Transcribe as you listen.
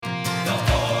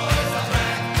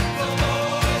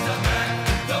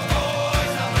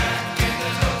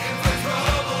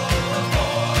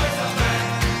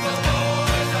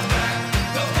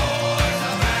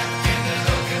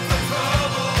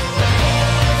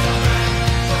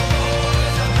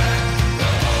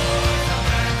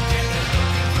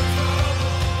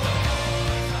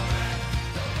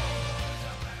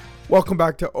Welcome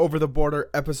back to Over the Border,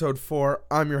 episode 4.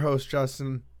 I'm your host,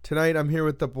 Justin. Tonight, I'm here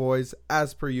with the boys,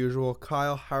 as per usual.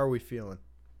 Kyle, how are we feeling?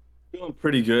 Feeling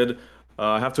pretty good.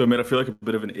 I have to admit, I feel like a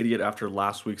bit of an idiot after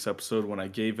last week's episode when I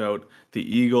gave out the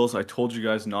Eagles. I told you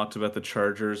guys not to bet the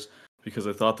Chargers because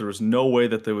I thought there was no way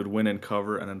that they would win and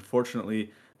cover, and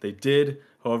unfortunately, they did.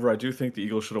 However, I do think the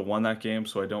Eagles should have won that game,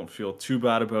 so I don't feel too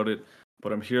bad about it.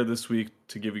 But I'm here this week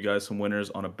to give you guys some winners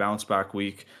on a bounce back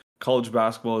week. College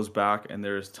basketball is back, and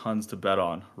there is tons to bet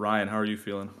on. Ryan, how are you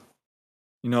feeling?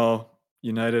 You know,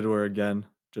 United were again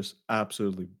just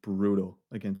absolutely brutal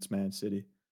against Man City.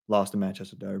 Lost the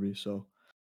Manchester Derby. So,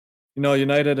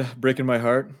 United breaking my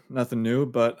heart. Nothing new.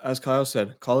 But as Kyle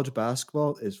said, college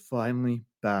basketball is finally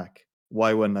back.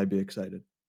 Why wouldn't I be excited?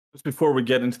 Just before we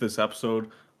get into this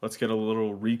episode, let's get a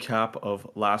little recap of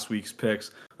last week's picks.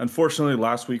 Unfortunately,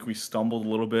 last week we stumbled a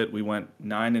little bit. We went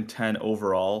 9-10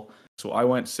 overall. So I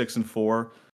went 6-4,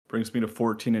 brings me to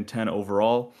 14-10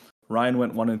 overall. Ryan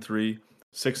went 1-3,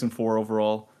 6-4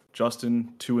 overall.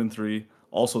 Justin 2-3,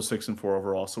 also 6-4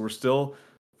 overall. So we're still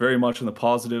very much in the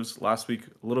positives. Last week,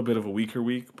 a little bit of a weaker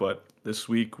week, but this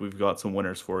week we've got some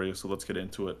winners for you. So let's get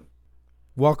into it.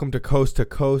 Welcome to Coast,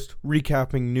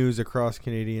 recapping news across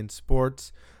Canadian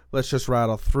sports. Let's just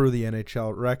rattle through the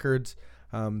NHL records.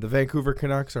 The Vancouver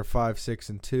Canucks are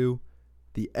 5-6-2.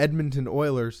 The Edmonton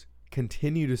Oilers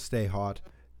continue to stay hot.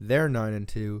 They're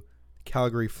 9-2.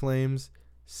 Calgary Flames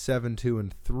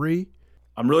 7-2-3.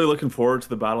 I'm really looking forward to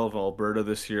the Battle of Alberta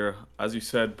this year. As you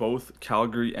said, both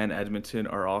Calgary and Edmonton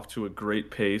are off to a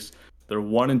great pace. They're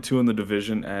 1-2 in the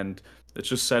division, and it's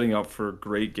just setting up for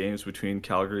great games between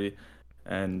Calgary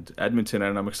and Edmonton,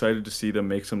 and I'm excited to see them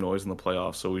make some noise in the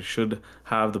playoffs. So we should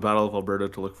have the Battle of Alberta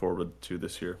to look forward to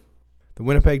this year. The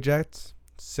Winnipeg Jets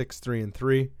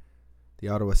 6-3-3. The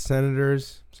Ottawa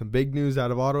Senators, some big news out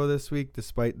of Ottawa this week,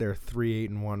 despite their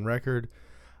 3-8-1 record.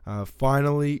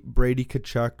 Finally, Brady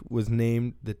Tkachuk was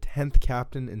named the 10th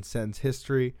captain in Sens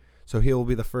history, so he will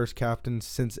be the first captain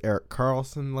since Erik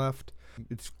Karlsson left.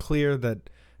 It's clear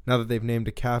that now that they've named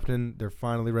a captain, they're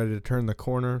finally ready to turn the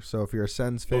corner. So if you're a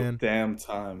Sens fan... damn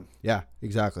time. Yeah,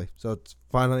 exactly. So it's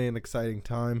finally an exciting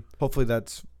time. Hopefully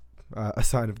that's a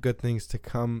sign of good things to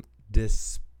come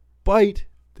despite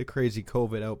the crazy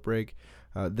COVID outbreak.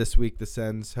 This week, the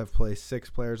Sens have placed 6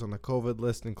 players on the COVID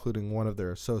list, including one of their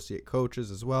associate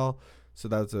coaches as well. So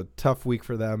that was a tough week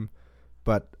for them.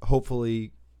 But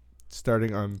hopefully,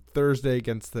 starting on Thursday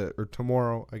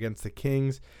tomorrow against the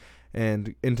Kings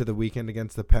and into the weekend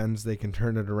against the Pens, they can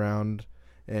turn it around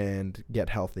and get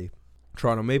healthy.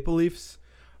 Toronto Maple Leafs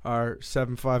are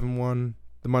 7-5-1.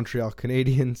 The Montreal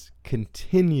Canadiens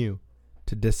continue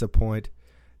to disappoint.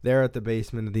 They're at the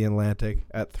basement of the Atlantic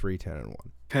at 3-10-1.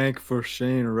 Tank for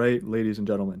Shane Wright, ladies and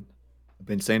gentlemen. I've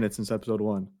been saying it since episode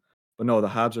 1. But no, the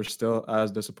Habs are still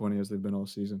as disappointing as they've been all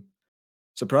season.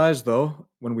 Surprised, though,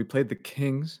 when we played the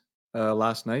Kings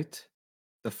last night,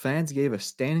 the fans gave a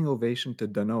standing ovation to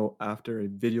Danault after a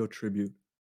video tribute.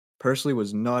 Personally,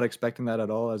 was not expecting that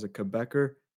at all as a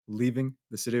Quebecer leaving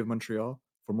the city of Montreal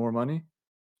for more money.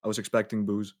 I was expecting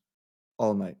boos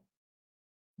all night.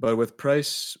 But with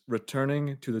Price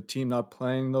returning to the team, not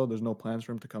playing, though, there's no plans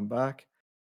for him to come back.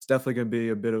 It's definitely going to be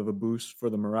a bit of a boost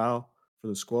for the morale, for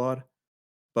the squad.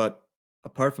 But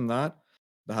apart from that,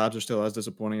 the Habs are still as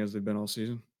disappointing as they've been all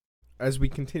season. As we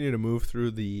continue to move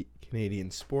through the Canadian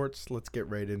sports, let's get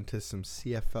right into some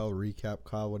CFL recap.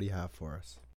 Kyle, what do you have for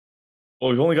us?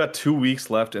 Well, we've only got 2 weeks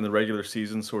left in the regular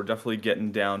season, so we're definitely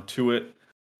getting down to it.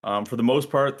 For the most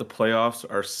part, the playoffs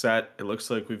are set. It looks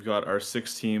like we've got our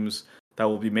 6 teams that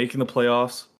will be making the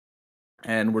playoffs,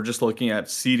 and we're just looking at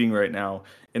seeding right now.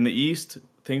 In the East,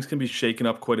 things can be shaken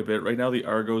up quite a bit. Right now, the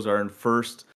Argos are in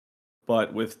first,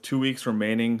 but with 2 weeks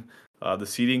remaining, the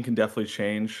seeding can definitely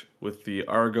change with the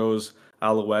Argos,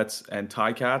 Alouettes, and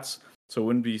Ticats. So it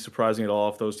wouldn't be surprising at all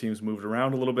if those teams moved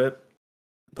around a little bit.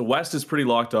 The West is pretty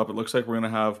locked up. It looks like we're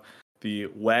going to have the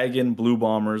Wagon Blue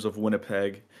Bombers of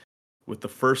Winnipeg with the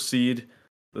first seed,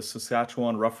 the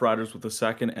Saskatchewan Roughriders with the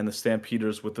second, and the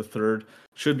Stampeders with the third.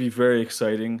 Should be very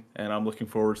exciting, and I'm looking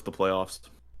forward to the playoffs.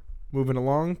 Moving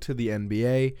along to the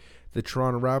NBA, the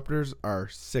Toronto Raptors are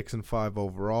 6-5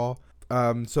 overall.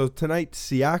 So tonight,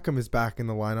 Siakam is back in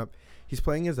the lineup. He's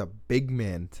playing as a big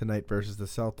man tonight versus the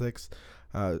Celtics.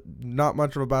 Not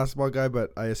much of a basketball guy,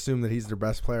 but I assume that he's their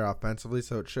best player offensively,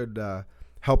 so it should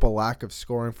help a lack of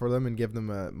scoring for them and give them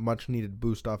a much-needed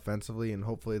boost offensively, and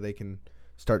hopefully they can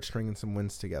start stringing some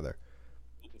wins together.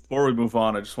 Before we move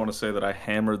on, I just want to say that I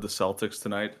hammered the Celtics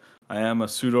tonight. I am a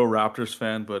pseudo Raptors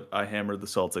fan, but I hammered the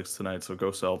Celtics tonight, so go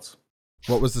Celts.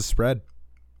 What was the spread?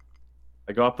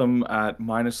 I got them at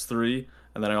 -3,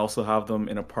 And then I also have them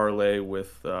in a parlay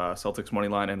with Celtics money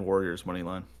line and Warriors money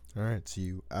line. All right, so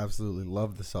you absolutely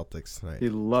love the Celtics tonight. He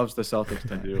loves the Celtics I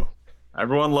tonight. do.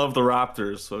 Everyone loved the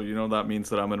Raptors, so that means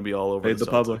that I'm going to be all over Paid the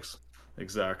the public. Celtics.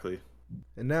 Exactly.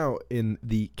 And now in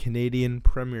the Canadian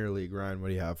Premier League, Ryan, what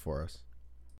do you have for us?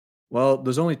 Well,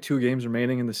 there's only 2 games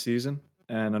remaining in the season,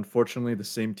 and unfortunately, the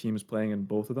same team is playing in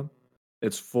both of them.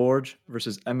 It's Forge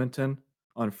versus Edmonton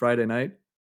on Friday night,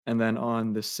 and then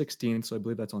on the 16th, so I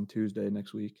believe that's on Tuesday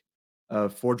next week,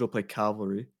 Forge will play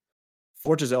Cavalry.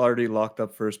 Forge is already locked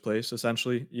up first place,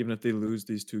 essentially, even if they lose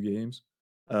these 2 games.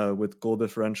 With goal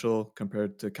differential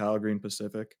compared to Calgary and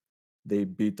Pacific, they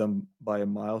beat them by a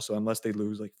mile. So unless they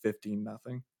lose like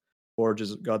 15-0, Forge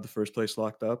has got the first place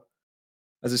locked up.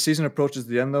 As the season approaches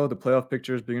the end, though, the playoff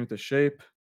picture is beginning to shape.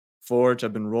 Forge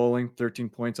have been rolling 13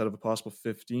 points out of a possible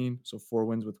 15, so 4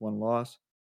 wins with 1 loss.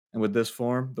 And with this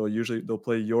form, they'll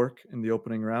play York in the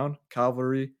opening round.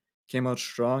 Cavalry came out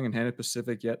strong and handed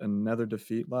Pacific yet another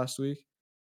defeat last week.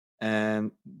 And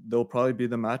they'll probably be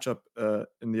the matchup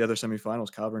in the other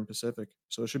semifinals, Cavalry and Pacific.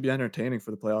 So it should be entertaining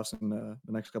for the playoffs in the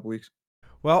next couple weeks.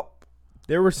 Well,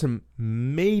 there were some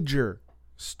major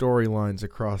storylines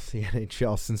across the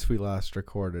NHL since we last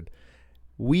recorded.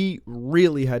 We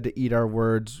really had to eat our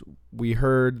words. We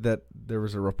heard that there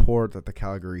was a report that the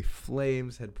Calgary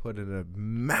Flames had put in a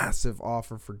massive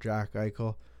offer for Jack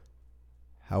Eichel.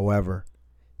 However,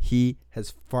 he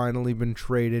has finally been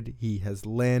traded. He has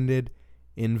landed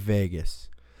in Vegas.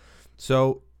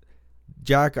 So,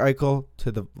 Jack Eichel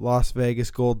to the Las Vegas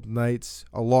Golden Knights,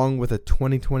 along with a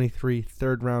 2023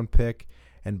 third-round pick,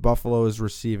 and Buffalo is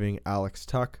receiving Alex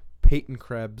Tuch, Peyton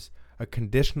Krebs, a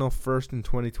conditional first in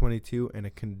 2022, and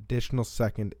a conditional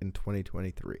second in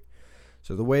 2023.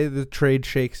 So the way the trade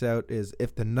shakes out is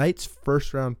if the Knights'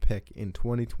 first-round pick in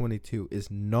 2022 is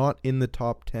not in the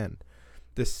top 10,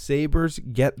 the Sabres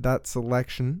get that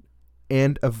selection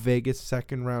and a Vegas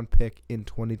second-round pick in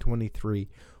 2023,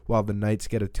 while the Knights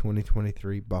get a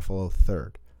 2023 Buffalo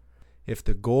third. If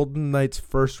the Golden Knights'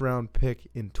 first-round pick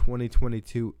in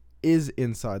 2022 is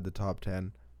inside the top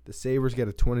 10, the Sabres get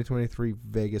a 2023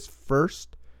 Vegas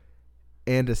first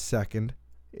and a second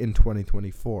in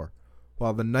 2024,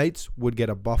 while the Knights would get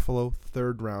a Buffalo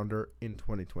third-rounder in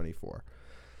 2024.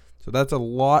 So that's a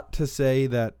lot to say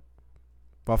that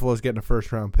Buffalo's getting a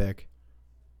first-round pick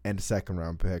and a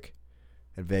second-round pick,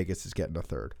 and Vegas is getting a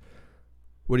third.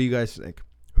 What do you guys think?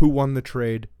 Who won the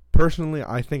trade? Personally,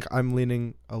 I think I'm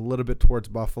leaning a little bit towards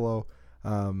Buffalo.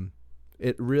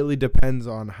 It really depends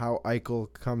on how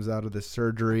Eichel comes out of the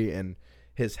surgery and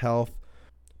his health.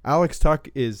 Alex Tuch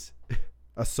is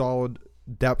a solid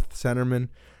depth centerman,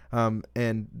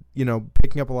 and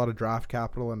picking up a lot of draft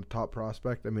capital and a top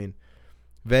prospect. I mean,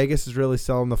 Vegas is really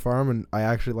selling the farm, and I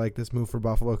actually like this move for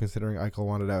Buffalo considering Eichel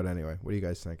wanted out anyway. What do you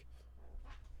guys think?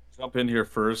 Jump in here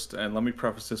first, and let me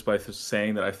preface this by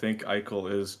saying that I think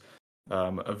Eichel is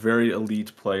a very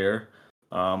elite player.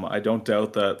 I don't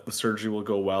doubt that the surgery will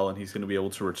go well and he's going to be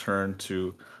able to return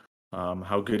to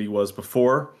how good he was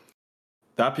before.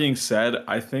 That being said,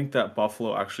 I think that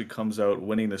Buffalo actually comes out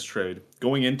winning this trade.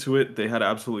 Going into it, they had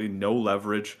absolutely no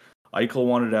leverage. Eichel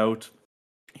wanted out.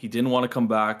 He didn't want to come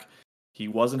back. He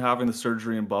wasn't having the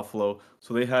surgery in Buffalo,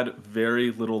 so they had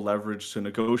very little leverage to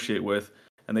negotiate with,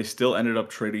 and they still ended up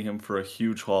trading him for a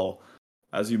huge haul.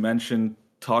 As you mentioned,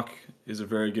 Tuch is a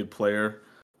very good player.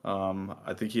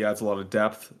 I think he adds a lot of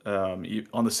depth.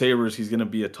 On the Sabres, he's going to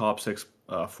be a top 6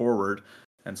 forward,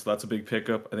 and so that's a big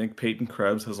pickup. I think Peyton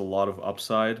Krebs has a lot of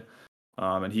upside,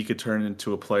 and he could turn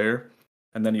into a player.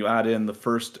 And then you add in the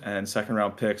first and second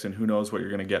round picks, and who knows what you're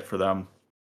going to get for them.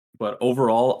 But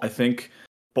overall, I think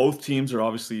both teams are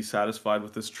obviously satisfied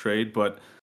with this trade, but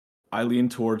I lean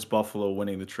towards Buffalo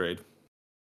winning the trade.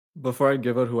 Before I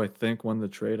give out who I think won the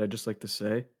trade, I'd just like to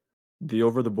say the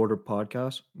Over the Border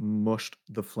podcast mushed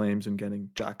the Flames in getting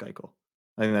Jack Eichel.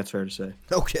 I think that's fair to say.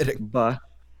 No kidding.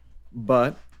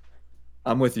 But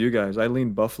I'm with you guys. I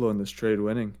lean Buffalo in this trade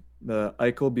winning. The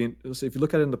Eichel being, if you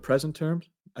look at it in the present terms,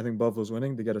 I think Buffalo's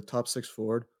winning. They get a top 6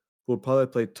 forward who will probably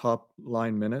play top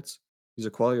line minutes. He's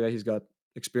a quality guy. He's got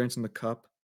experience in the cup.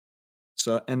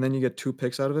 So, and then you get 2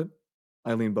 picks out of it.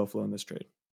 I lean Buffalo in this trade.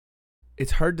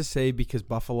 It's hard to say because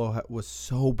Buffalo was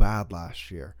so bad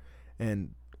last year,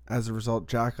 and as a result,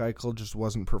 Jack Eichel just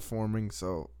wasn't performing.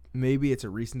 So maybe it's a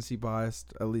recency bias,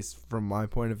 at least from my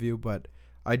point of view. But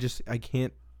I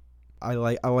can't. I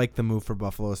like the move for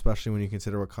Buffalo, especially when you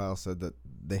consider what Kyle said, that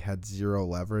they had zero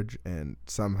leverage and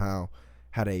somehow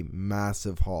had a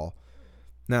massive haul.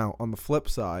 Now, on the flip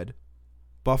side,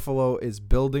 Buffalo is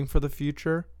building for the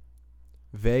future.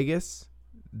 Vegas,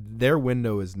 their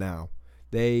window is now.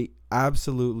 They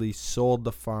absolutely sold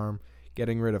the farm,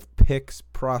 getting rid of picks,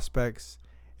 prospects,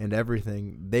 and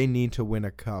everything. They need to win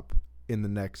a cup in the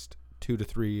next 2 to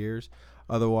 3 years.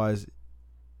 Otherwise,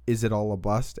 is it all a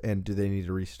bust, and do they need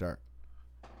to restart?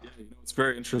 Yeah, it's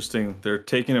very interesting. They're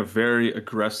taking a very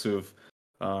aggressive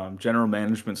general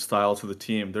management style to the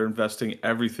team. They're investing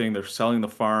everything. They're selling the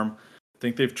farm. I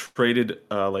think they've traded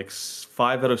like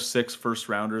 5 out of 6 first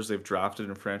rounders they've drafted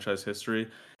in franchise history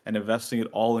and investing it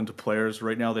all into players.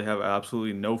 Right now, they have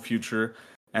absolutely no future.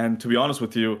 And to be honest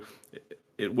with you,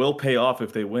 it will pay off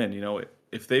if they win.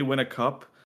 If they win a cup,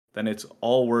 then it's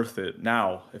all worth it.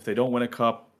 Now, if they don't win a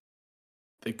cup,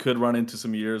 they could run into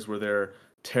some years where they're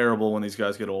terrible when these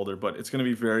guys get older, but it's going to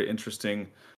be very interesting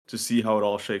to see how it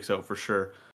all shakes out for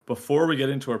sure. Before we get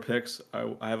into our picks,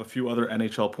 I have a few other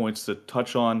NHL points to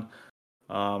touch on.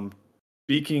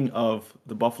 Speaking of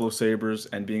the Buffalo Sabres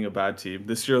and being a bad team,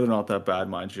 this year they're not that bad,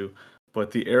 mind you,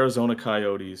 but the Arizona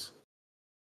Coyotes,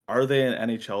 are they an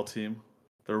NHL team?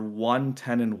 They're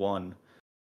 1-10-1.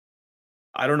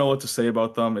 I don't know what to say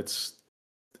about them. It's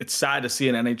sad to see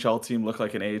an NHL team look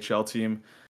like an AHL team.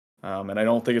 And I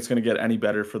don't think it's going to get any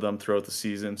better for them throughout the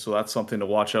season. So that's something to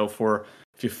watch out for.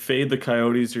 If you fade the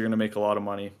Coyotes, you're going to make a lot of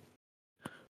money.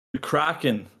 The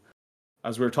Kraken,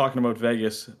 as we were talking about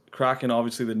Vegas, Kraken,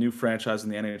 obviously the new franchise in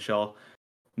the NHL.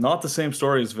 Not the same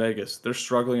story as Vegas. They're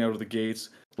struggling out of the gates,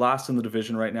 last in the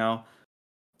division right now.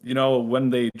 When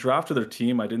they drafted their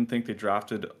team, I didn't think they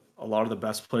drafted a lot of the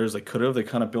best players they could have. They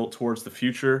kind of built towards the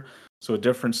future. So a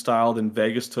different style than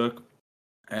Vegas took.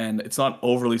 And it's not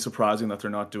overly surprising that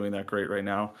they're not doing that great right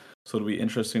now. So it'll be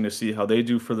interesting to see how they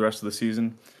do for the rest of the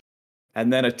season.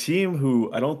 And then a team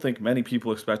who I don't think many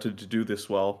people expected to do this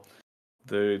well,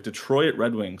 the Detroit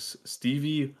Red Wings.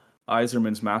 Stevie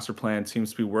Yzerman's master plan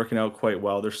seems to be working out quite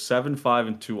well. They're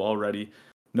 7-5-2 already.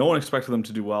 No one expected them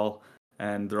to do well,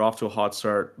 and they're off to a hot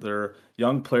start. Their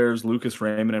young players, Lucas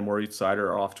Raymond and Moritz Seider,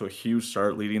 are off to a huge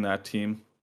start leading that team.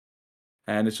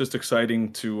 And it's just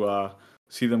exciting to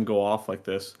see them go off like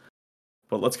this.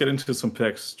 But let's get into some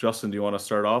picks. Justin, do you want to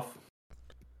start off?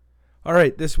 All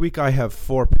right, this week I have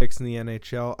 4 picks in the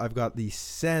NHL. I've got the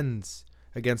Sens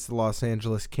against the Los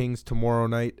Angeles Kings tomorrow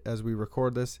night as we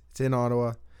record this. It's in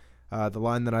Ottawa. The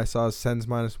line that I saw is Sens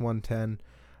minus 110.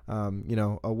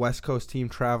 A West Coast team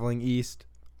traveling east.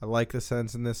 I like the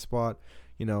Sens in this spot.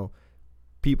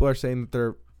 People are saying that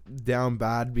they're down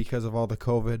bad because of all the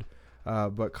COVID.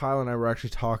 But Kyle and I were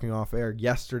actually talking off air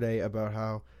yesterday about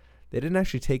how they didn't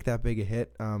actually take that big a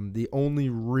hit. The only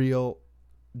real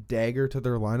dagger to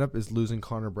their lineup is losing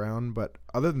Connor Brown. But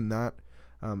other than that,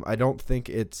 I don't think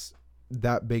it's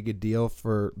that big a deal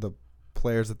for the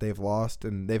players that they've lost.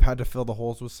 And they've had to fill the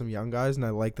holes with some young guys, and I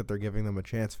like that they're giving them a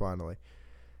chance finally.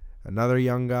 Another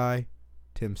young guy,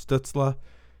 Tim Stützle.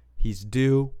 He's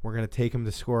due. We're going to take him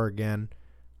to score again.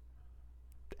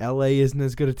 LA isn't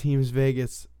as good a team as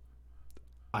Vegas.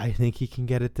 I think he can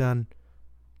get it done.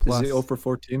 Plus, is he 0 for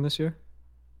 14 this year?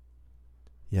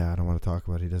 Yeah, I don't want to talk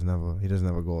about it. He doesn't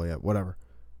have a goal yet. Whatever.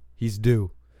 He's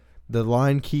due. The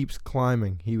line keeps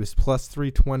climbing. He was plus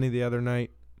 320 the other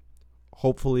night.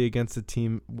 Hopefully against a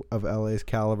team of LA's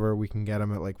caliber, we can get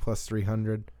him at like plus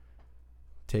 300.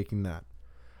 Taking that.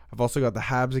 I've also got the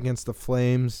Habs against the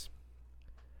Flames.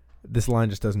 This line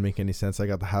just doesn't make any sense. I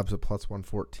got the Habs at plus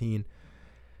 114.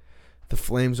 The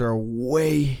Flames are a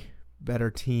way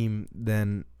better team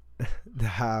than the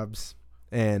Habs,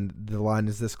 and the line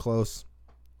is this close.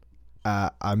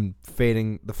 I'm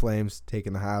fading the Flames,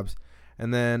 taking the Habs.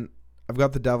 And then I've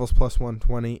got the Devils plus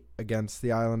 120 against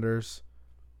the Islanders.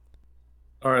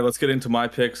 All right, let's get into my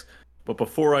picks. But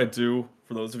before I do,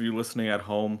 for those of you listening at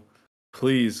home,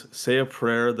 please say a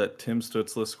prayer that Tim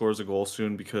Stützle scores a goal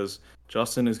soon, because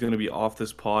Justin is going to be off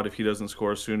this pod if he doesn't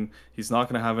score soon. He's not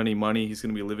going to have any money. He's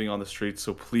going to be living on the streets.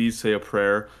 So please say a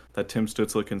prayer that Tim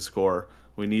Stützle can score.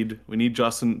 We need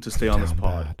Justin to stay on this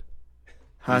pod. Bad.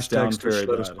 Hashtag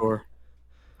Stützle score.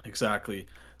 Exactly.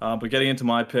 But getting into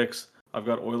my picks, I've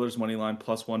got Oilers money line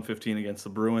plus 115 against the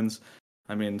Bruins.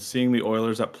 I mean, seeing the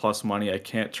Oilers at plus money, I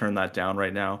can't turn that down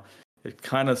right now. It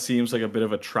kind of seems like a bit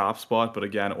of a trap spot, but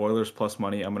again, Oilers plus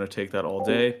money, I'm going to take that all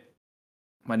day.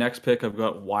 My next pick, I've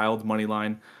got Wild money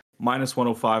line, minus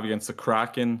 105 against the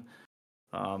Kraken.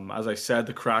 As I said,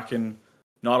 the Kraken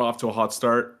not off to a hot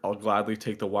start. I'll gladly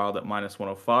take the Wild at minus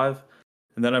 105.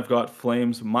 And then I've got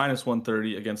Flames minus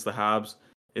 130 against the Habs.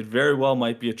 It very well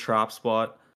might be a trap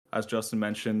spot. As Justin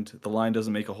mentioned, the line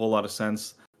doesn't make a whole lot of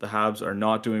sense. The Habs are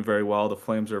not doing very well. The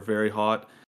Flames are very hot.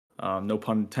 No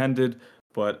pun intended.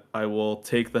 But I will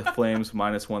take the Flames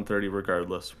minus 130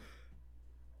 regardless.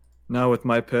 Now with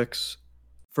my picks,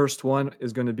 first one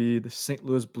is going to be the St.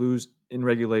 Louis Blues in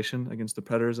regulation against the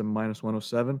Predators at minus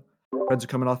 107. Reds are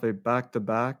coming off a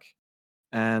back-to-back,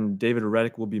 and David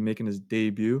Reddick will be making his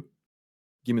debut.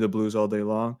 Give me the Blues all day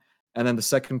long. And then the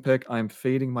second pick, I'm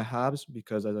fading my Habs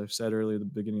because, as I've said earlier at the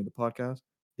beginning of the podcast,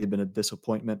 they've been a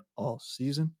disappointment all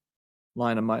season.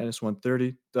 Line of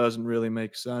 -130 doesn't really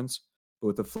make sense. But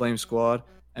with the Flame squad,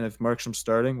 and if Markstrom's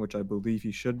starting, which I believe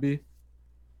he should be,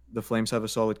 the Flames have a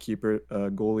solid keeper,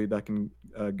 goalie that can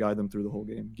guide them through the whole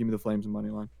game. Give me the Flames and money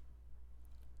line.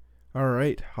 All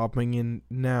right, hopping in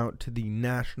now to the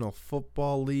National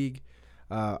Football League.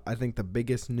 I think the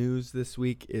biggest news this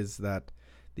week is that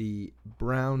the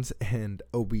Browns and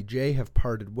OBJ have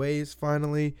parted ways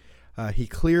finally. He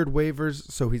cleared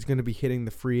waivers, so he's going to be hitting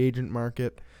the free agent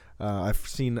market. I've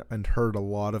seen and heard a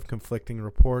lot of conflicting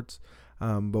reports,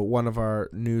 but one of our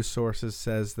news sources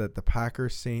says that the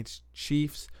Packers, Saints,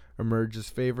 Chiefs emerge as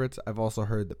favorites. I've also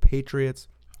heard the Patriots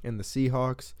and the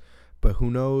Seahawks, but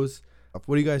who knows?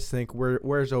 What do you guys think?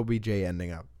 Where's OBJ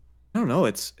ending up? I don't know.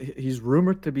 He's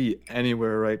rumored to be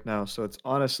anywhere right now, so it's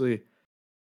honestly,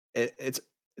 it's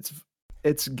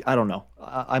I don't know.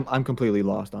 I'm completely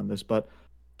lost on this. But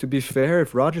to be fair,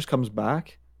 if Rodgers comes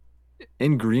back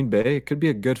in Green Bay, it could be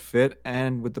a good fit.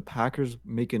 And with the Packers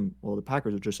the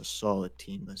Packers are just a solid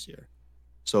team this year.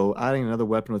 So adding another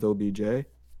weapon with OBJ, I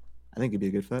think it'd be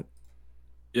a good fit.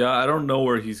 Yeah, I don't know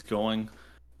where he's going,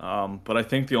 but I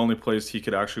think the only place he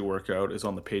could actually work out is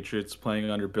on the Patriots,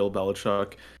 playing under Bill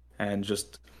Belichick, and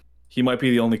just he might be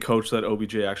the only coach that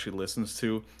OBJ actually listens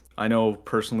to. I know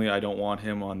personally I don't want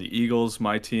him on the Eagles,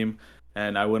 my team,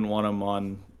 and I wouldn't want him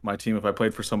on my team if I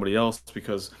played for somebody else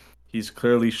because he's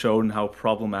clearly shown how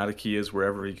problematic he is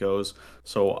wherever he goes.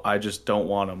 So I just don't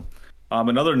want him.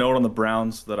 Another note on the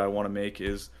Browns that I want to make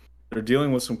is they're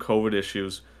dealing with some COVID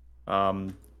issues.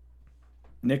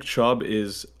 Nick Chubb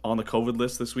is on the COVID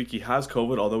list this week. He has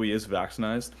COVID, although he is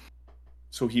vaccinated.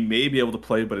 So he may be able to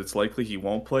play, but it's likely he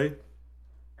won't play.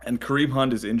 And Kareem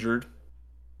Hunt is injured.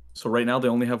 So right now they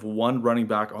only have one running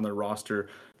back on their roster,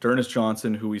 D'Ernest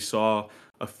Johnson, who we saw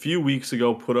a few weeks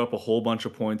ago put up a whole bunch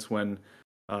of points when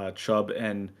Chubb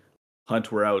and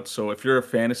Hunt were out. So if you're a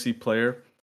fantasy player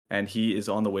and he is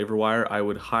on the waiver wire, I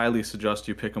would highly suggest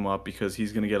you pick him up because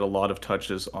he's going to get a lot of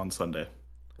touches on Sunday.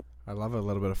 I love a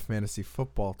little bit of fantasy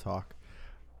football talk.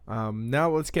 Now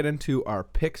let's get into our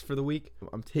picks for the week.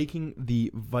 I'm taking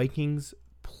the Vikings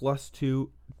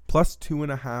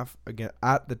 +2.5 again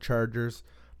at the Chargers.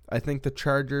 I think the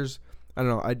Chargers, I don't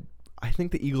know, I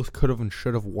think the Eagles could have and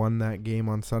should have won that game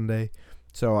on Sunday.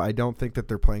 So I don't think that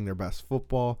they're playing their best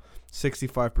football.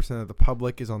 65% of the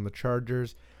public is on the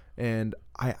Chargers. And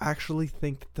I actually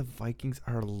think that the Vikings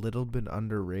are a little bit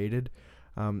underrated.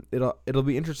 It'll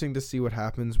be interesting to see what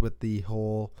happens with the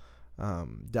whole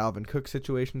Dalvin Cook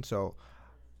situation. So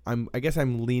I guess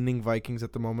I'm leaning Vikings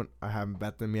at the moment. I haven't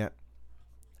bet them yet.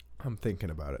 I'm thinking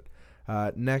about it.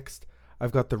 Next,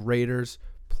 I've got the Raiders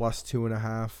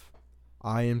 +2.5.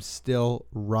 I am still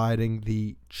riding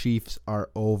the Chiefs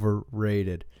are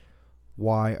overrated.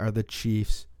 Why are the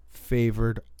Chiefs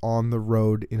favored on the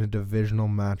road in a divisional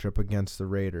matchup against the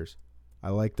Raiders? I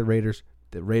like the Raiders.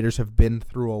 The Raiders have been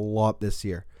through a lot this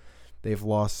year. They've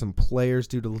lost some players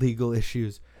due to legal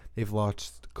issues. They've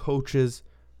lost coaches.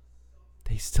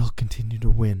 They still continue to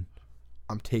win.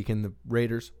 I'm taking the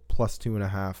Raiders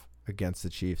 +2.5 against the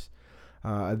Chiefs.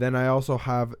 Then I also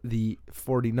have the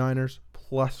 49ers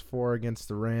 +4 against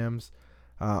the Rams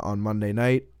on Monday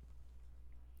night.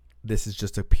 This is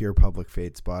just a pure public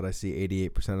fade spot. I see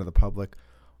 88% of the public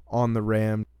on the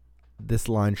Rams. This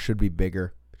line should be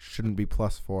bigger. Shouldn't be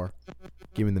 +4.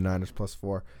 Give me the Niners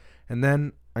 +4. And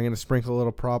then I'm going to sprinkle a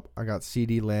little prop. I got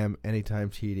CeeDee Lamb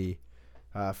anytime TD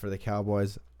for the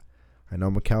Cowboys. I know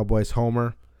I'm a Cowboys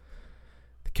homer.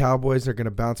 The Cowboys are going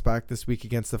to bounce back this week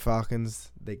against the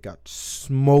Falcons. They got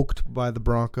smoked by the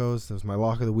Broncos. That was my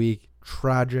lock of the week.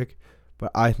 Tragic. But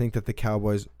I think that the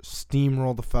Cowboys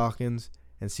steamroll the Falcons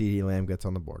and CeeDee Lamb gets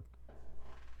on the board.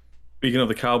 Speaking of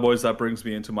the Cowboys, that brings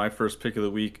me into my first pick of the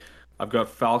week. I've got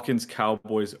Falcons,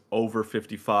 Cowboys over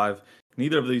 55.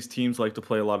 Neither of these teams like to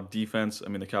play a lot of defense. I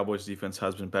mean, the Cowboys' defense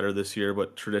has been better this year,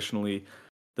 but traditionally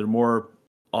they're more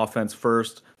offense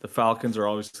first. The Falcons are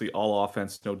obviously all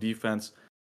offense, no defense.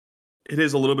 It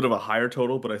is a little bit of a higher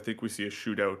total, but I think we see a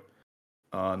shootout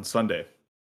on Sunday.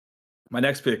 My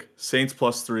next pick, Saints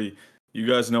 +3. You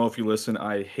guys know if you listen,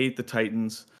 I hate the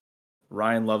Titans.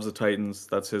 Ryan loves the Titans.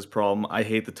 That's his problem. I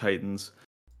hate the Titans.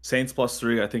 Saints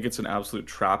 +3, I think it's an absolute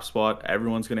trap spot.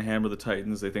 Everyone's going to hammer the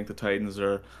Titans. They think the Titans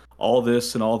are all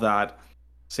this and all that.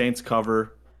 Saints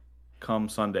cover come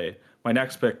Sunday. My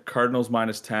next pick, Cardinals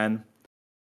 -10.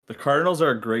 The Cardinals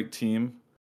are a great team,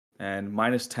 and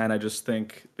 -10, I just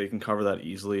think they can cover that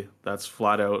easily. That's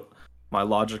flat out. my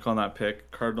logic on that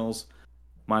pick, Cardinals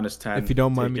minus 10. If you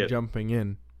don't mind Take me it. jumping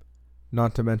in,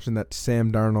 not to mention that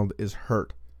Sam Darnold is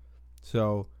hurt.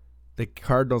 So the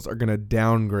Cardinals are going to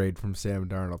downgrade from Sam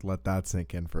Darnold. Let that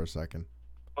sink in for a second.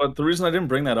 But the reason I didn't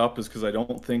bring that up is because I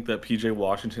don't think that PJ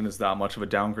Washington is that much of a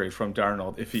downgrade from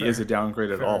Darnold, if he is a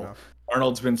downgrade at Fair all. enough.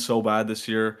 Darnold's been so bad this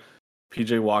year.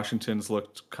 PJ Washington's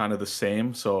looked kind of the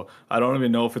same. So I don't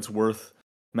even know if it's worth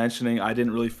mentioning. I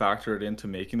didn't really factor it into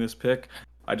making this pick.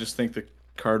 I just think the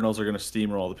Cardinals are going to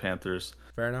steamroll the Panthers.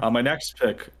 Fair enough. My next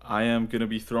pick, I am going to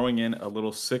be throwing in a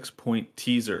little 6-point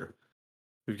teaser.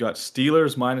 We've got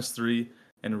Steelers -3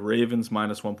 and Ravens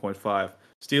 -1.5.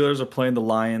 Steelers are playing the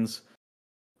Lions.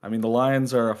 I mean, the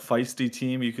Lions are a feisty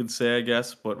team, you could say, I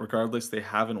guess, but regardless, they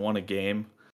haven't won a game.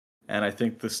 And I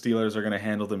think the Steelers are going to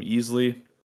handle them easily.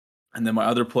 And then my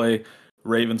other play,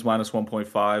 Ravens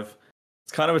 -1.5.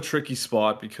 It's kind of a tricky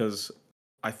spot because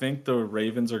I think the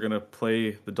Ravens are going to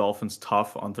play the Dolphins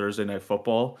tough on Thursday Night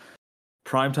Football.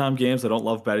 Primetime games, I don't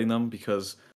love betting them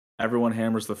because everyone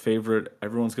hammers the favorite.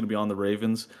 Everyone's going to be on the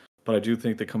Ravens, but I do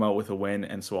think they come out with a win,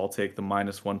 and so I'll take the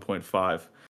 -1.5.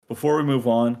 Before we move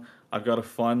on, I've got a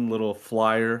fun little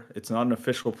flyer. It's not an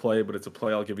official play, but it's a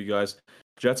play I'll give you guys.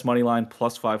 Jets money line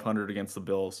 +500 against the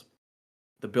Bills.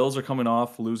 The Bills are coming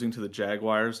off losing to the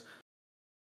Jaguars.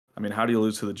 I mean, how do you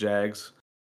lose to the Jags?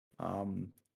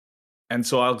 And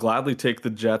so I'll gladly take the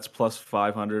Jets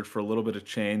 +500 for a little bit of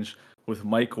change with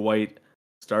Mike White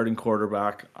starting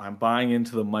quarterback. I'm buying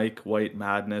into the Mike White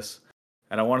madness,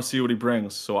 and I want to see what he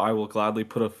brings. So I will gladly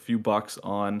put a few bucks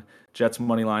on Jets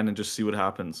money line and just see what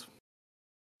happens.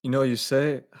 You know, you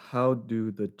say, how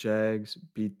do the Jags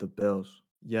beat the Bills?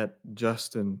 Yet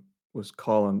Justin was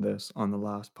calling this on the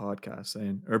last podcast,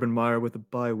 saying Urban Meyer with a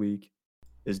bye week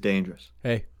is dangerous.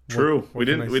 Hey, True. what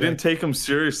can I We say? didn't take him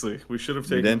seriously. We should have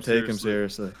We taken didn't take him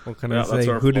seriously. seriously. What can Yeah, I that's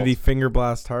say? our Who did he fault. finger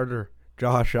blast harder?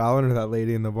 Josh Allen or that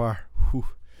lady in the bar? Whew.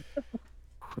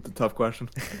 That's a tough question.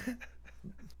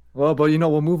 Well, but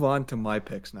we'll move on to my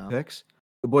picks now.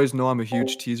 The boys know I'm a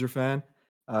huge teaser fan.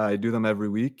 I do them every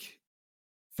week,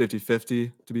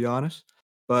 50-50 to be honest.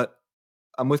 But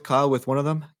I'm with Kyle with one of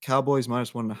them. Cowboys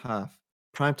 -1.5.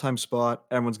 Primetime spot.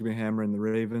 Everyone's going to be hammering the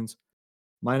Ravens.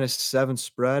 -7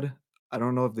 spread. I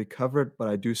don't know if they cover it, but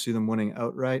I do see them winning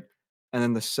outright. And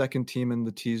then the second team in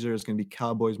the teaser is going to be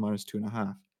Cowboys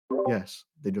 -2.5. Yes,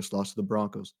 they just lost to the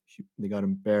Broncos. They got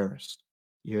embarrassed.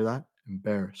 You hear that?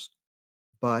 Embarrassed.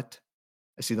 But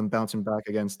I see them bouncing back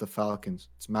against the Falcons.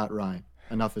 It's Matt Ryan.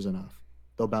 Enough is enough.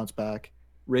 They'll bounce back.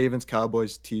 Ravens,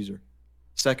 Cowboys, teaser.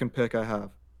 Second pick I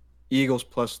have. Eagles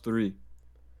 +3.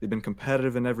 They've been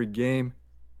competitive in every game.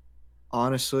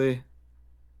 Honestly,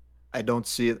 I don't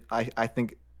see it. I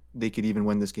think they could even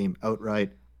win this game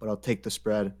outright, but I'll take the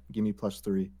spread. Give me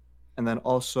 +3. And then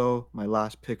also my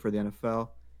last pick for the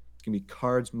NFL, it's going to be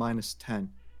Cards -10.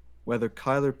 Whether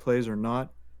Kyler plays or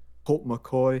not, Colt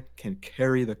McCoy can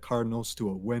carry the Cardinals to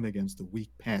a win against the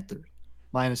weak Panthers.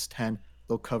 -10,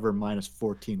 they'll cover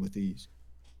 -14 with ease.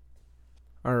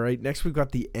 All right, next we've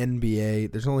got the NBA.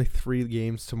 There's only 3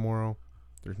 games tomorrow.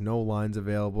 There's no lines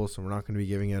available, so we're not going to be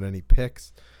giving out any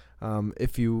picks.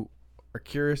 If you are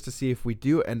curious to see if we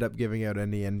do end up giving out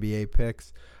any NBA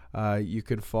picks, you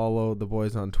can follow the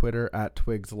boys on Twitter at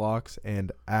TwigsLocks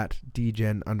and at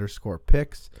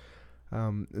DGen_picks.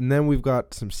 And then we've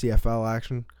got some CFL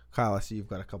action. Kyle, I see you've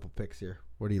got a couple picks here.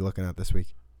 What are you looking at this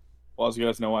week? Well, as you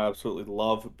guys know, I absolutely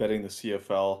love betting the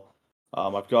CFL.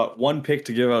 I've got one pick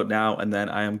to give out now, and then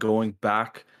I am going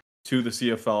back to the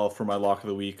CFL for my lock of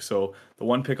the week. So the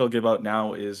one pick I'll give out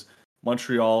now is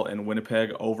Montreal and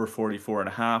Winnipeg over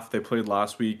 44.5. They played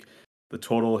last week. The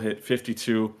total hit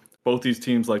 52. Both these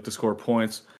teams like to score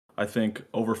points. I think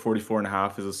over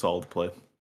 44.5 is a solid play.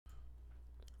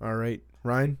 All right,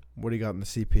 Ryan, what do you got in the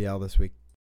CPL this week?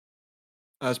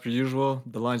 As per usual,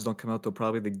 the lines don't come out till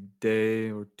probably the day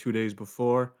or 2 days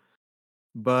before.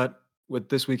 But with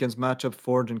this weekend's matchup,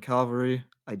 Forge and Calvary,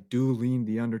 I do lean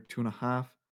the under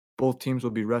 2.5. Both teams will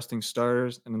be resting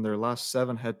starters, and in their last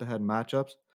 7 head-to-head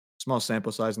matchups, small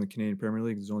sample size in the Canadian Premier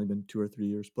League, there's only been 2 or 3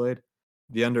 years played,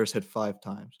 the under is hit 5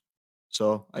 times.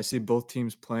 So I see both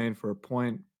teams playing for a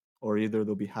point, or either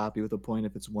they'll be happy with a point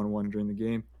if it's 1-1 during the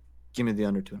game. Give me the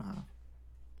under 2.5.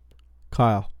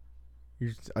 Kyle,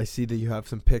 I see that you have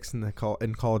some picks in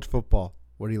college football.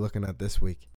 What are you looking at this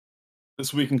week?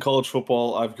 This week in college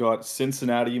football, I've got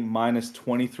Cincinnati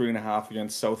 -23.5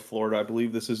 against South Florida. I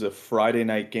believe this is a Friday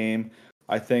night game.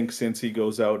 I think Cincy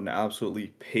goes out and absolutely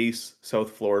pace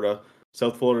South Florida.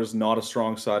 South Florida is not a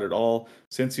strong side at all.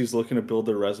 Cincy's looking to build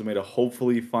their resume to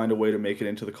hopefully find a way to make it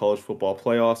into the college football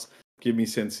playoffs. Give me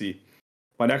Cincy.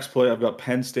 My next play, I've got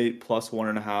Penn State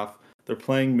 +1.5 They're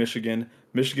playing Michigan.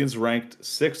 Michigan's ranked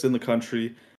 6th in the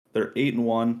country. They're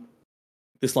 8-1.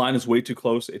 This line is way too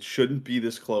close. It shouldn't be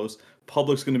this close.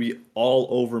 Public's going to be all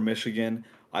over Michigan.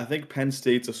 I think Penn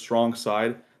State's a strong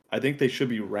side. I think they should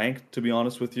be ranked, to be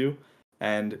honest with you.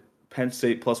 And Penn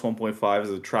State plus 1.5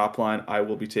 is a trap line. I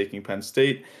will be taking Penn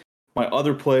State. My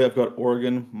other play, I've got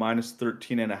Oregon minus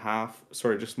 13.5.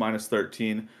 Sorry, just minus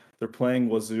 13. They're playing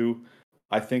Wazoo.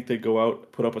 I think they go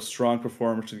out, put up a strong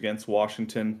performance against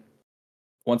Washington.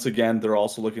 Once again, they're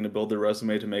also looking to build their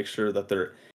resume to make sure that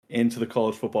they're into the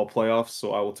college football playoffs.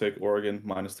 So I will take Oregon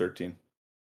minus 13.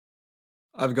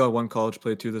 I've got one college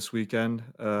play too this weekend.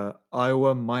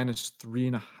 Iowa minus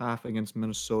 3.5 against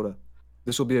Minnesota.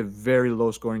 This will be a very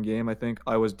low scoring game. I think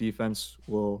Iowa's defense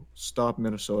will stop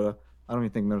Minnesota. I don't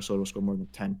even think Minnesota will score more than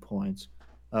 10 points.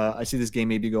 I see this game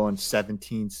maybe going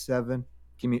 17-7.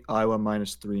 Give me Iowa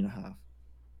minus 3.5.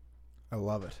 I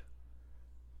love it.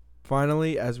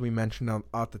 Finally, as we mentioned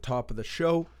at the top of the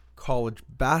show, college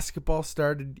basketball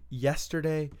started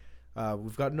yesterday.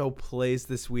 We've got no plays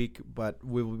this week, but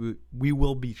we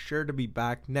will be sure to be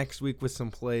back next week with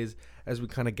some plays as we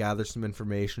kind of gather some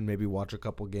information, maybe watch a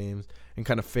couple games, and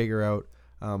kind of figure out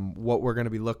what we're going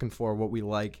to be looking for, what we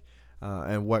like,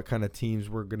 and what kind of teams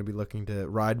we're going to be looking to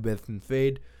ride with and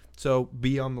fade. So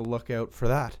be on the lookout for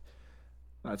that.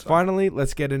 Finally,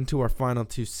 let's get into our final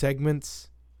two segments.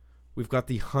 We've got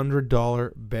the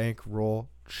 $100 bankroll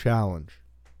challenge.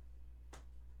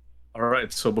 All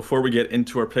right, so before we get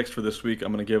into our picks for this week,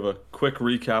 I'm going to give a quick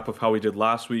recap of how we did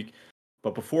last week.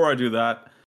 But before I do that,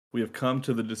 we have come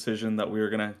to the decision that we are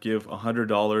going to give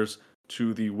 $100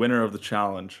 to the winner of the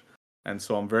challenge. And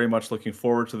so I'm very much looking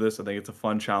forward to this. I think it's a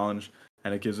fun challenge,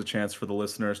 and it gives a chance for the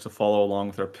listeners to follow along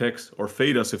with our picks or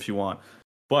fade us if you want.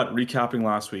 But recapping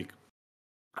last week,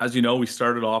 as you know, we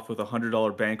started off with a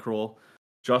 $100 bankroll.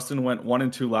 Justin went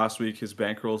 1-2 last week. His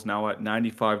bankroll is now at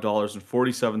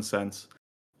 $95.47.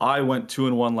 I went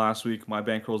 2-1 last week. My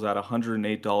bankroll's at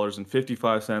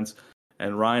 $108.55.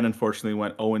 And Ryan, unfortunately,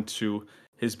 went 0-2.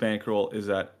 His bankroll is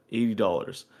at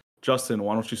 $80. Justin,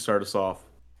 why don't you start us off?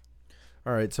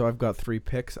 All right, so I've got 3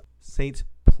 picks. Saints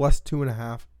plus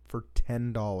 2.5 for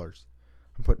 $10.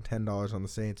 I'm putting $10 on the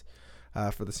Saints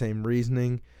for the same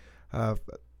reasoning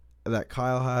that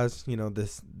Kyle has. You know,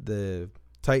 the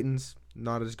Titans,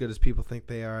 not as good as people think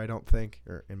they are, I don't think,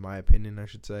 or in my opinion, I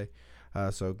should say.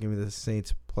 So give me the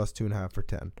Saints plus 2.5 for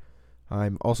 10.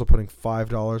 I'm also putting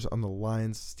 $5 on the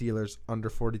Lions Steelers under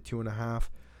 42.5.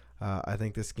 I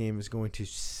think this game is going to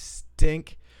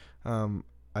stink.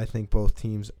 I think both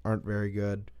teams aren't very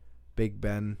good. Big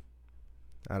Ben,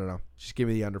 I don't know. Just give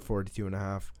me the under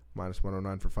 42.5 minus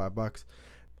 109 for $5.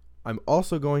 I'm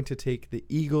also going to take the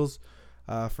Eagles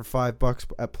for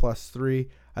 $5 at plus 3.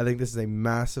 I think this is a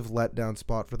massive letdown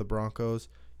spot for the Broncos.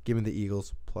 Give me the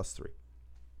Eagles plus 3.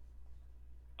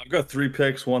 I've got 3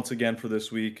 picks once again for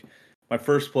this week. My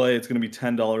first play, it's going to be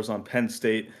 $10 on Penn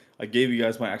State. I gave you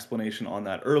guys my explanation on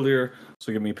that earlier,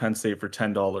 so give me Penn State for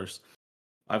 $10.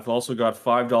 I've also got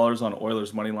 $5 on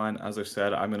Oilers money line. As I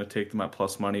said, I'm going to take them at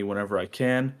plus money whenever I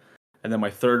can. And then my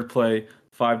third play,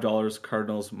 $5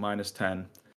 Cardinals minus 10.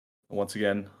 Once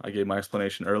again, I gave my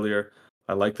explanation earlier.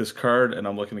 I like this card, and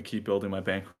I'm looking to keep building my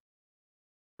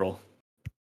bankroll.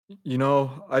 You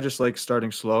know, I just like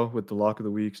starting slow with the lock of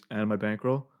the weeks and my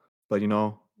bankroll. But, you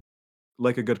know,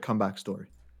 like a good comeback story.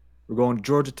 We're going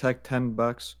Georgia Tech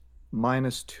 $10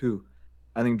 minus 2.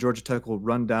 I think Georgia Tech will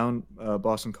run down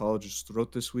Boston College's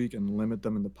throat this week and limit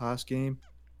them in the pass game.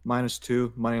 Minus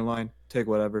 2, money line, take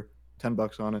whatever.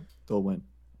 $10 on it, they'll win.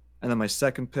 And then my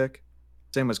second pick,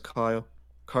 same as Kyle,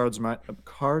 Cardinals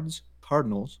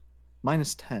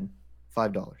minus 10,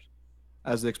 $5.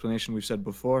 As the explanation we've said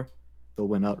before, they'll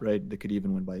win outright. They could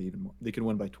even win by even more. They could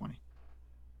win by 20.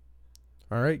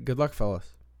 All right, good luck,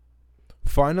 fellas.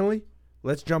 Finally,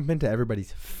 let's jump into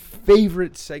everybody's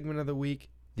favorite segment of the week,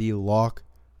 the lock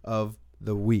of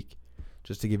the week.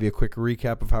 Just to give you a quick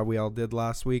recap of how we all did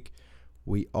last week,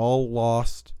 we all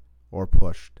lost or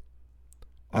pushed.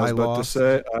 I was about to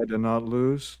say, I did not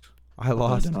lose. I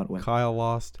lost. I did not win. Kyle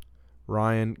lost.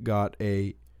 Ryan got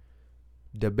a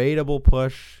debatable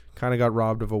push. Kind of got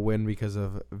robbed of a win because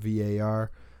of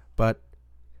VAR. But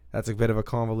that's a bit of a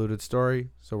convoluted story,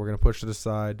 so we're going to push it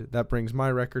aside. That brings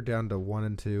my record down to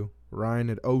 1-2. Ryan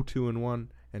at 0-2-1,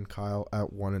 and Kyle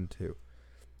at 1-2.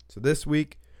 So this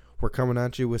week, we're coming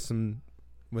at you with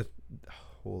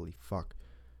holy fuck.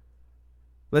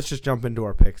 Let's just jump into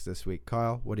our picks this week.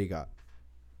 Kyle, what do you got?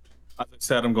 As I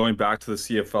said, I'm going back to the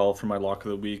CFL for my lock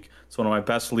of the week. It's one of my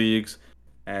best leagues.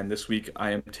 And this week,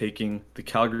 I am taking the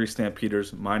Calgary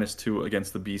Stampeders minus 2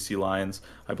 against the BC Lions.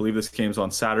 I believe this game's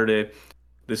on Saturday.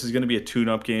 This is going to be a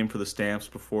tune-up game for the Stamps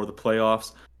before the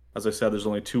playoffs. As I said, there's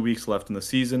only 2 weeks left in the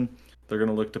season. They're going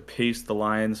to look to pace the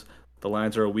Lions. The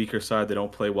Lions are a weaker side. They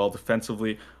don't play well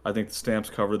defensively. I think the Stamps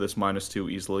cover this -2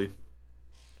 easily.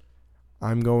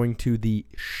 I'm going to the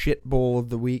shit bowl of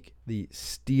the week, the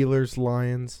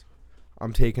Steelers-Lions.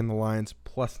 I'm taking the Lions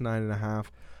plus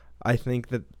 9.5. I think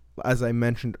that, as I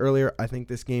mentioned earlier, I think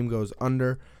this game goes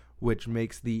under, which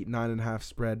makes the 9.5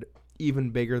 spread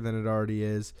even bigger than it already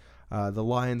is. The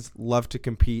Lions love to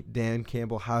compete. Dan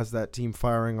Campbell has that team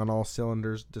firing on all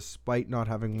cylinders despite not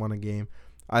having won a game.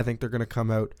 I think they're going to come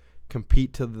out,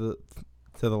 compete to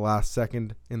the last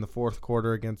second in the fourth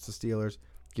quarter against the Steelers.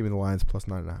 Give me the Lions plus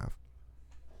 9.5.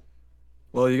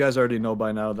 Well, you guys already know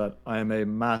by now that I am a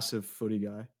massive footy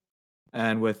guy.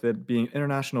 And with it being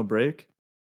international break,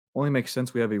 only makes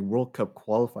sense we have a World Cup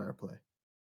qualifier play.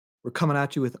 We're coming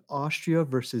at you with Austria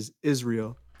versus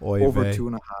Israel over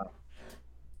 2.5.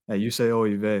 Now, you say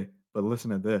oy vey, but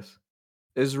listen to this.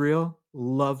 Israel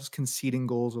loves conceding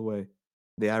goals away.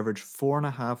 They average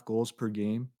 4.5 goals per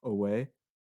game away.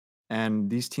 And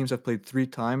these teams have played 3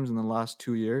 times in the last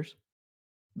 2 years.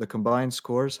 The combined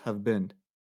scores have been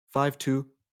 5-2,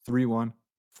 3-1,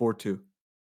 4-2.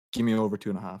 Give me over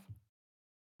 2.5.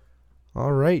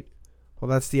 All right. Well,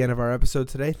 that's the end of our episode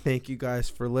today. Thank you guys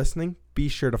for listening. Be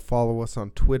sure to follow us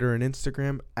on Twitter and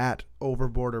Instagram at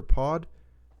OverborderPod.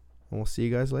 And we'll see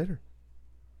you guys later.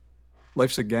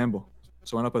 Life's a gamble,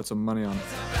 so why not put some money on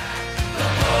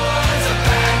it?